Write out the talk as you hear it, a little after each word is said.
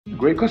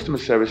Great customer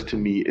service to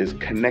me is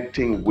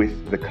connecting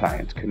with the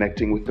client,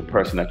 connecting with the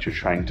person that you're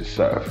trying to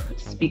serve. It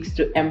speaks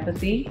to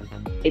empathy.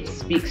 It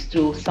speaks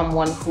to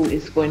someone who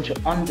is going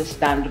to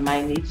understand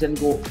my needs and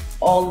go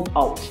all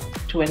out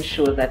to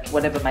ensure that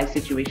whatever my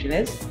situation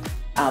is,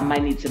 my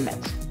needs are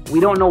met. We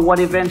don't know what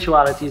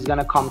eventuality is going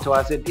to come to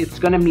us. It's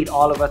going to meet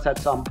all of us at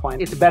some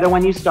point. It's better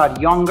when you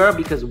start younger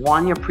because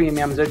one, your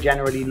premiums are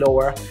generally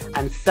lower,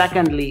 and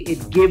secondly,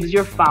 it gives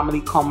your family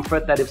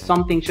comfort that if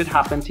something should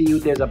happen to you,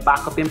 there's a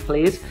backup in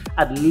place,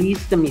 at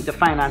least to meet the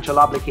financial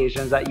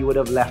obligations that you would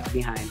have left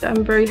behind.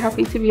 I'm very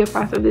happy to be a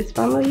part of this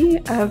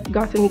family. I've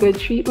gotten good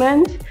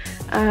treatment,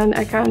 and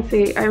I can't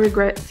say I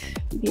regret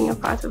being a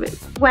part of it.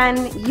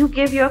 When you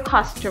give your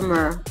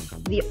customer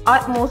the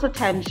utmost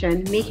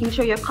attention, making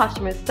sure your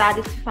customer is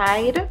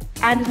satisfied,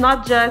 and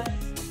not just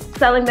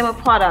selling them a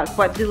product,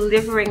 but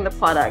delivering the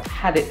product.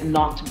 Had it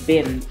not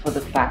been for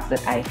the fact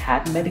that I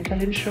had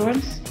medical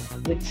insurance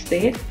with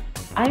State,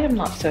 I am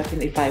not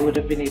certain if I would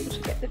have been able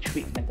to get the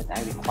treatment that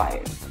I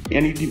required.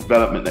 Any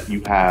development that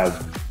you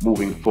have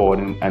moving forward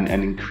and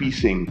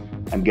increasing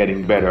and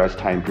getting better as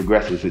time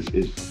progresses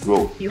is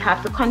growth. You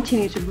have to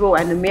continue to grow,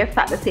 and the mere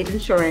fact that State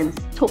Insurance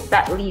took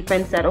that leap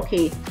and said,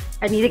 okay,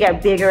 I need to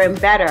get bigger and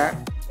better,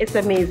 it's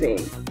amazing.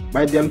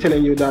 By them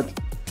telling you that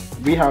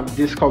we have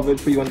this covered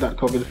for you and that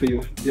covered for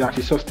you, they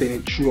actually sustain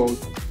it throughout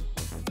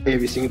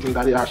every single thing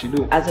that they actually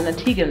do. As an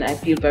Antiguan, I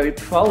feel very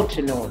proud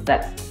to know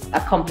that a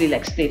company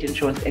like State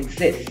Insurance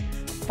exists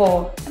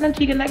for an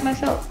Antiguan like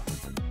myself.